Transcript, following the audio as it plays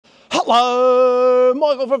Hello,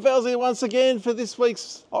 Michael from Fowles here once again for this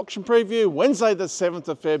week's auction preview, Wednesday the 7th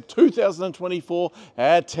of Feb 2024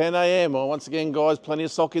 at 10 a.m. Well, once again, guys, plenty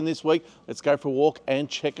of stock in this week. Let's go for a walk and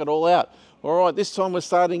check it all out. All right, this time we're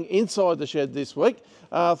starting inside the shed this week.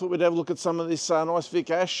 I thought we'd have a look at some of this nice Vic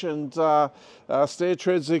Ash and stair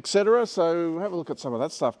treads, etc. So have a look at some of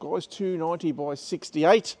that stuff, guys. 290 by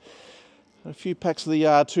 68. A few packs of the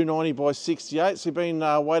 290 by 68. So you've been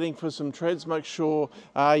waiting for some treads. Make sure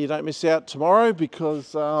you don't miss out tomorrow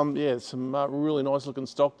because, yeah, some really nice looking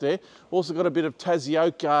stock there. Also got a bit of Tassie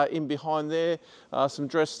oak in behind there, some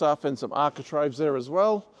dress stuff and some architraves there as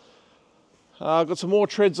well. Got some more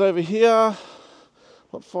treads over here.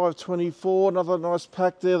 Got 524, another nice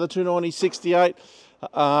pack there, the 290 68.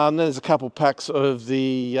 And then there's a couple packs of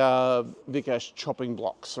the Vic Ash chopping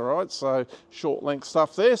blocks, all right? So short length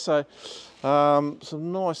stuff there. So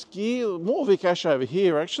some nice gear. More Vic Ash over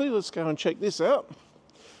here, actually. Let's go and check this out.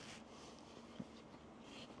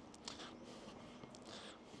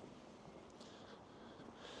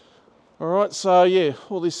 All right, so yeah,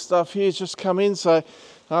 all this stuff here's just come in. So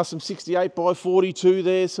some 68 by 42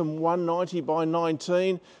 there, some 190 by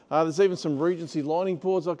 19. There's even some Regency lining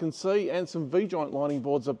boards I can see and some V-joint lining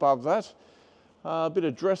boards above that. A bit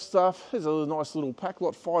of dress stuff. There's a nice little pack,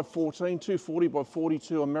 lot 514, 240 by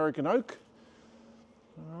 42 American oak.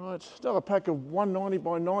 All right, another pack of 190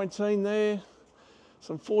 by 19 there.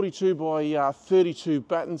 Some 42 by 32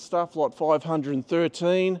 batten stuff, lot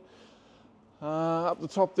 513. Up the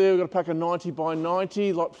top there, we've got a pack of 90 by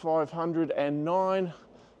 90, lot 509.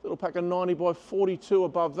 Little pack of 90 by 42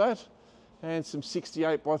 above that, and some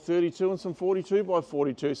 68 by 32 and some 42 by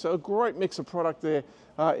 42. So a great mix of product there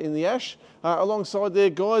in the ash. Alongside there,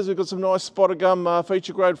 guys, we've got some nice spotter gum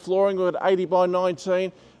feature grade flooring. We've got 80 by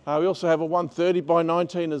 19. We also have a 130 by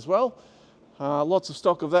 19 as well. Lots of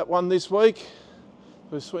stock of that one this week.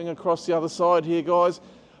 We'll swing across the other side here, guys.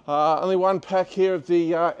 Only one pack here of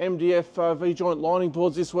the MDF V-joint lining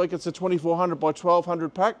boards this week. It's a 2400 by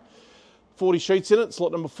 1200 pack. 40 sheets in it. It's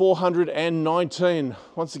lot number 419.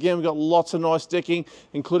 Once again, we've got lots of nice decking,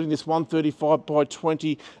 including this 135 by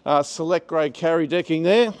 20 select grade carry decking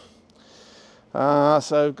there.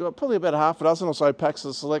 So we've got probably about half a dozen or so packs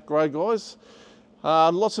of select grade, guys.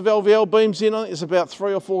 Lots of LVL beams in. There's about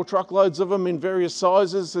 3 or 4 truckloads of them in various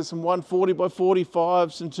sizes. There's some 140 by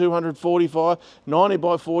 45, some 245, 90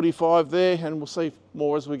 by 45 there, and we'll see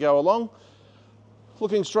more as we go along.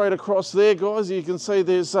 Looking straight across there, guys, you can see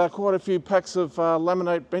there's quite a few packs of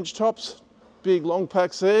laminate bench tops. Big long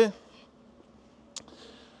packs there.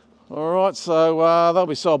 All right, so they'll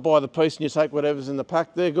be sold by the piece and you take whatever's in the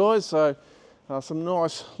pack there, guys. So some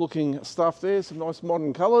nice looking stuff there, some nice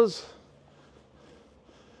modern colours.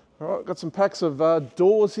 All right, got some packs of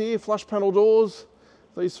doors here, flush panel doors.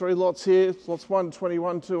 These 3 lots here, lots 1,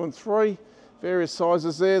 21, 2 and 3. Various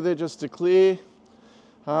sizes there, they're just to clear.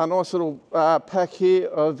 Nice little pack here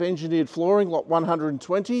of engineered flooring, lot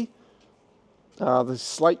 120. The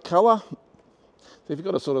slate colour. If you've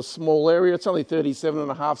got a sort of small area, it's only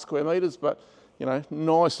 37.5 square metres, but you know,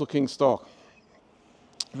 nice looking stock.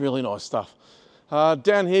 Really nice stuff.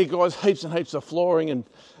 Down here, guys, heaps and heaps of flooring and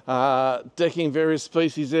decking, various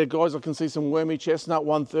species there, guys. I can see some wormy chestnut,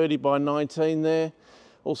 130 by 19 there.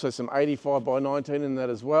 Also some 85 by 19 in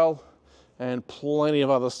that as well. And plenty of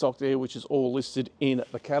other stock there, which is all listed in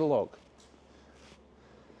the catalogue.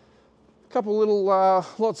 A couple little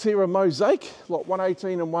lots here of mosaic, lot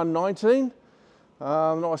 118 and 119.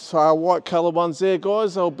 Nice white colour ones there,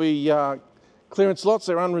 guys. They'll be clearance lots,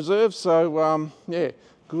 they're unreserved, so yeah,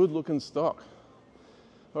 good looking stock.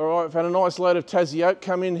 All right, we've had a nice load of Tassie oak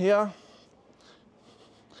come in here.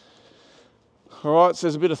 All right, so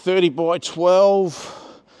there's a bit of 30 by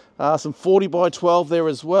 12, some 40 by 12 there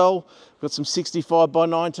as well. We've got some 65 by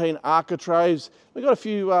 19 architraves. We've got a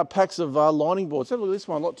few packs of lining boards. Have a look at this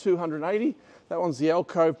one, lot 280. That one's the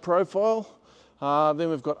alcove profile.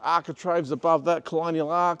 Then we've got architraves above that,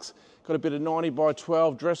 colonial arcs. Got a bit of 90 by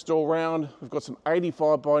 12 dressed all round. We've got some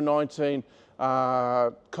 85 by 19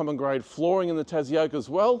 common grade flooring in the Tassie oak as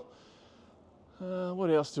well.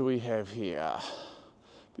 What else do we have here? A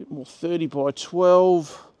bit more 30 by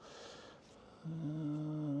 12.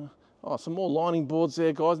 Oh, some more lining boards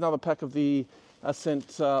there, guys. Another pack of the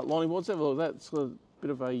Ascent lining boards. Have a look at that. It's got a bit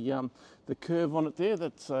of a the curve on it there.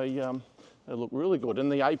 That's a they look really good.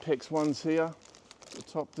 And the Apex ones here, at the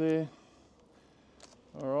top there.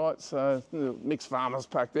 All right, so the mixed farmers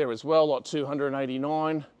pack there as well, lot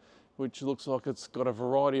 289, which looks like it's got a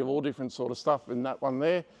variety of all different sort of stuff in that one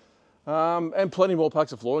there. And plenty more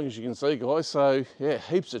packs of flooring, as you can see, guys. So yeah,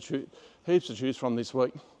 heaps to choose from this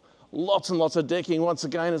week. Lots and lots of decking once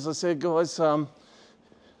again, as I said, guys.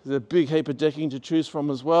 There's a big heap of decking to choose from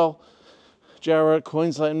as well. Jarrah,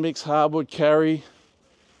 Queensland mix, hardwood, carry.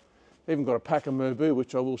 Even got a pack of Merbu,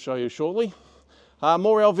 which I will show you shortly.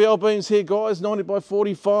 More LVL beams here, guys, 90 by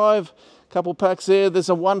 45. Couple packs there. There's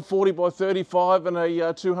a 140 by 35 and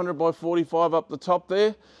a 200 by 45 up the top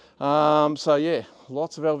there. So yeah,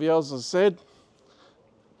 lots of LVLs, as I said.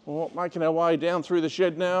 We're making our way down through the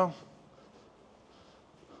shed now.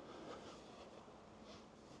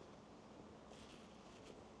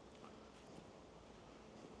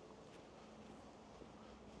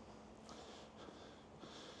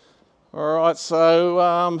 All right, so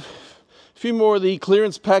a few more of the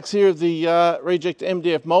clearance packs here of the reject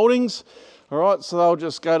MDF mouldings. All right, so they'll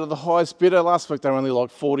just go to the highest bidder. Last week they were only like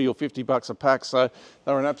 40 or 50 bucks a pack, so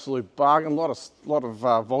they were an absolute bargain. A lot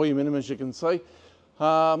of volume in them, as you can see.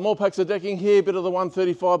 More packs of decking here, bit of the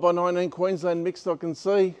 135 by 19 Queensland mixed, I can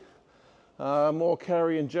see. More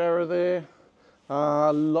carry and Jarrah there.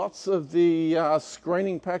 Lots of the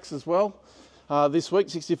screening packs as well. This week,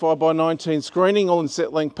 65 by 19 screening, all in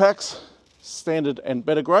set length packs, standard and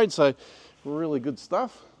better grade, so really good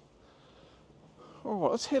stuff. All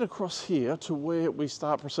right, let's head across here to where we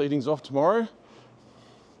start proceedings off tomorrow.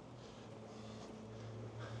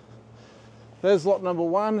 There's lot number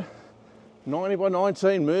 1, 90 by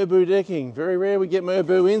 19 Merbu decking. Very rare we get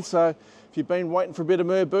Merbu in, so if you've been waiting for a bit of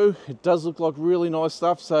Merbu, it does look like really nice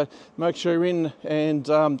stuff, so make sure you're in and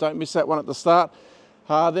don't miss that one at the start.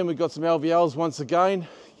 Then we've got some LVLs once again,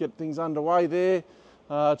 get things underway there.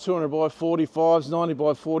 200 by 45s, 90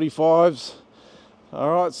 by 45s.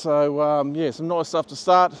 All right, so yeah, some nice stuff to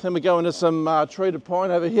start. Then we go into some treated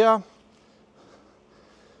pine over here.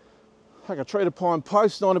 Like a treated pine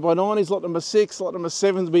post, 90 by 90s, lot number 6, lot number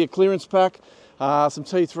 7 to be a clearance pack. Some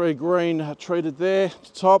T3 green treated there at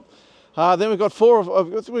the top. Then we've got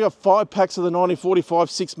 5 packs of the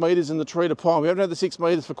 1945 6 metres in the treated pine. We haven't had the 6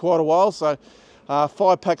 metres for quite a while, so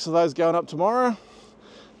 5 packs of those going up tomorrow.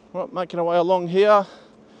 Right, making our way along here.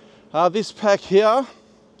 This pack here,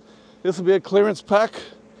 this will be a clearance pack.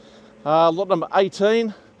 Lot number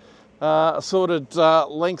 18. Assorted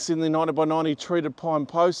lengths in the 90 by 90 treated pine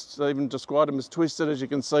posts. They even described them as twisted, as you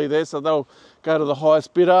can see there. So they'll go to the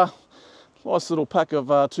highest bidder. Nice little pack of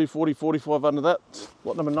 240, 45 under that.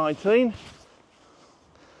 Lot number 19.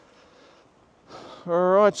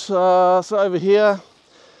 All right, so over here,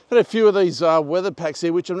 had a few of these weathered packs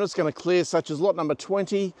here, which I'm just going to clear, such as lot number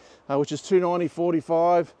 20, which is 290,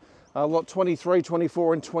 45. Lot 23,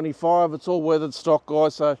 24 and 25. It's all weathered stock,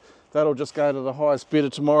 guys, so that'll just go to the highest bidder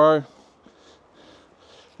tomorrow.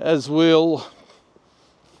 As will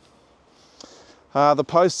the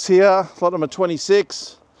posts here, lot number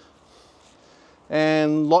 26.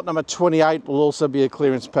 And lot number 28 will also be a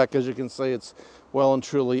clearance pack. As you can see, it's well and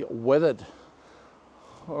truly weathered.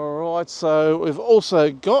 All right, so we've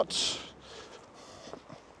also got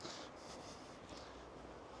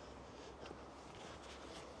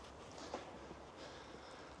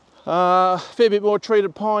a fair bit more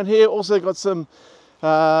treated pine here. Also got some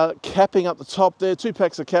capping up the top there. 2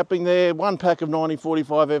 packs of capping there. 1 pack of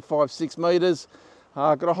 9045 F5 6 metres.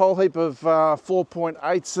 Got a whole heap of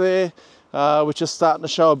 4.8s there, which are starting to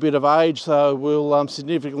show a bit of age. So we'll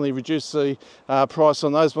significantly reduce the price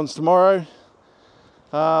on those ones tomorrow.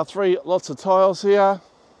 3 lots of tiles here.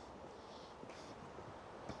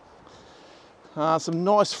 Some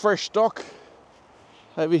nice fresh stock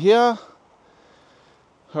over here.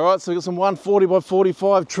 All right, so we've got some 140 by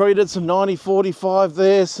 45 treated, some 9045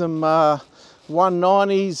 there, some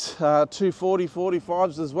 190s, 240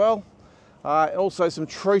 45s as well. Also some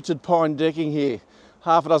treated pine decking here.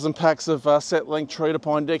 Half a dozen packs of set length treated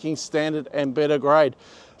pine decking, standard and better grade.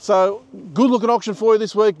 So good looking auction for you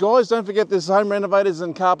this week, guys. Don't forget there's home renovators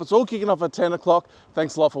and carpets all kicking off at 10 o'clock.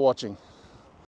 Thanks a lot for watching.